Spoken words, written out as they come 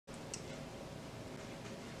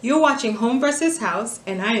You're watching Home vs. House,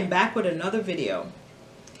 and I am back with another video.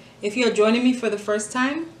 If you're joining me for the first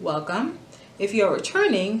time, welcome. If you're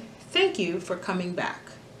returning, thank you for coming back.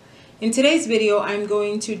 In today's video, I'm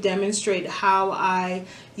going to demonstrate how I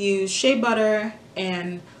use shea butter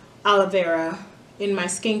and aloe vera in my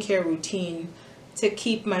skincare routine to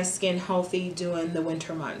keep my skin healthy during the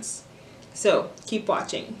winter months. So keep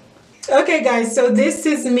watching. Okay guys, so this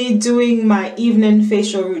is me doing my evening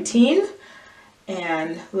facial routine.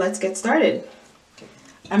 And let's get started.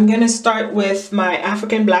 I'm gonna start with my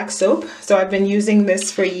African black soap. So I've been using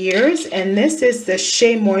this for years, and this is the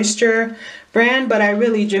Shea Moisture brand, but I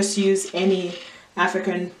really just use any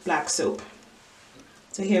African black soap.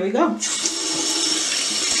 So here we go.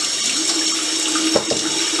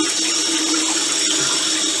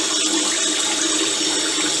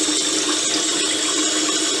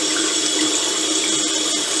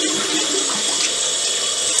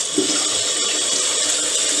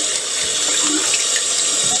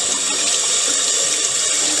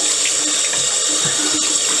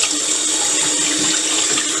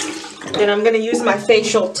 Then I'm going to use my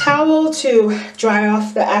facial towel to dry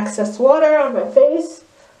off the excess water on my face.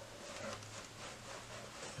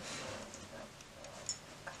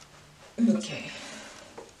 Okay.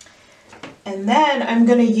 And then I'm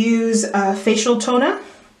going to use a facial toner.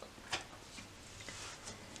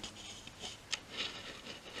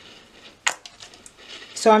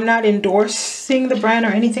 So I'm not endorsing the brand or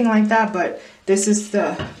anything like that, but this is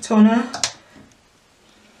the toner.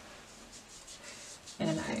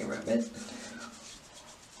 And I rub it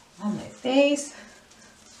on my face.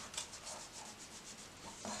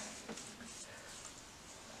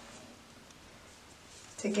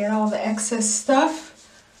 To get all the excess stuff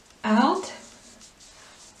out.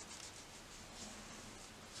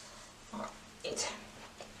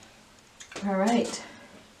 All right.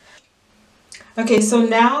 Okay, so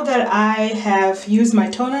now that I have used my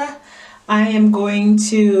toner, I am going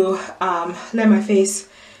to let my face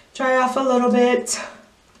dry off a little bit.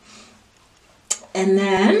 And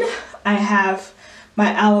then I have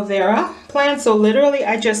my aloe vera plant. So literally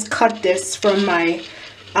I just cut this from my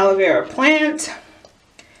aloe vera plant.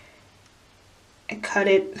 I cut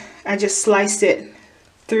it, I just sliced it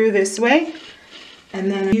through this way.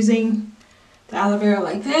 And then I'm using the aloe vera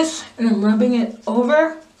like this, and I'm rubbing it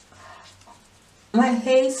over my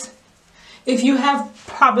face. If you have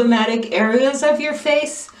problematic areas of your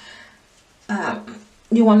face,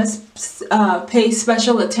 you want to pay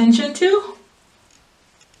special attention to.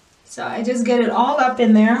 So I just get it all up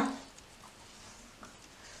in there.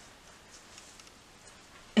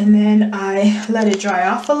 And then I let it dry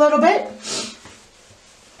off a little bit.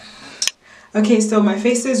 Okay, so my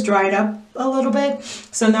face is dried up a little bit.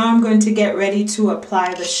 So now I'm going to get ready to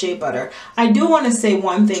apply the shea butter. I do want to say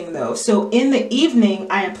one thing though. So in the evening,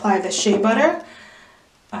 I apply the shea butter.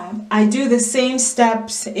 I do the same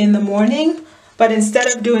steps in the morning, but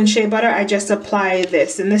instead of doing shea butter, I just apply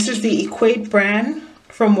this. And this is the Equate brand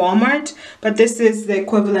from Walmart, but this is the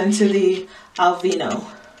equivalent to the Alvino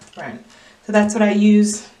brand. So that's what I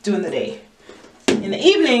use during the day. In the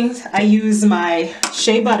evenings, I use my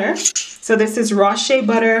shea butter. So this is raw shea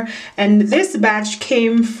butter, and this batch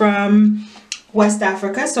came from West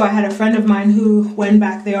Africa. So I had a friend of mine who went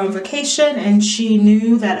back there on vacation, and she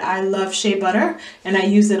knew that I love shea butter and I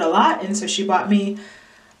use it a lot, and so she bought me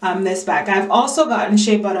this bag. I've also gotten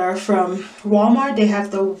shea butter from Walmart. They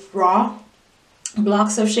have the raw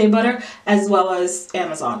blocks of shea butter, as well as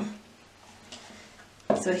Amazon.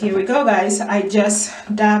 So here we go, guys. I just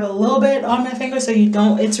dab a little bit on my finger so you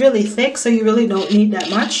don't, it's really thick, so you really don't need that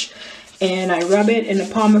much. And I rub it in the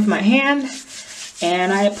palm of my hand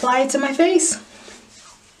and I apply it to my face.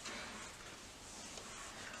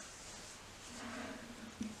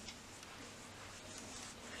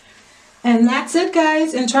 And that's it,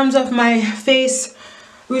 guys. In terms of my face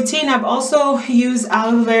routine, I've also used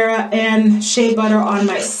aloe vera and shea butter on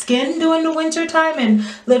my skin during the winter time, and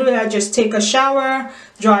literally I just take a shower,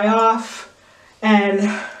 dry off, and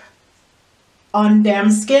on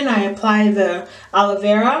damp skin I apply the aloe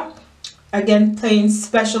vera, again paying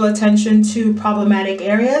special attention to problematic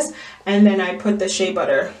areas, and then I put the shea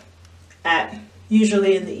butter at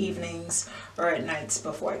usually in the evenings or at nights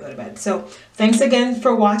before I go to bed. So thanks again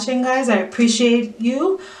for watching, guys. I appreciate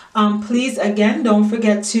you. Please, again, don't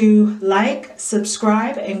forget to like,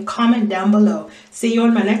 subscribe, and comment down below. See you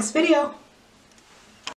on my next video.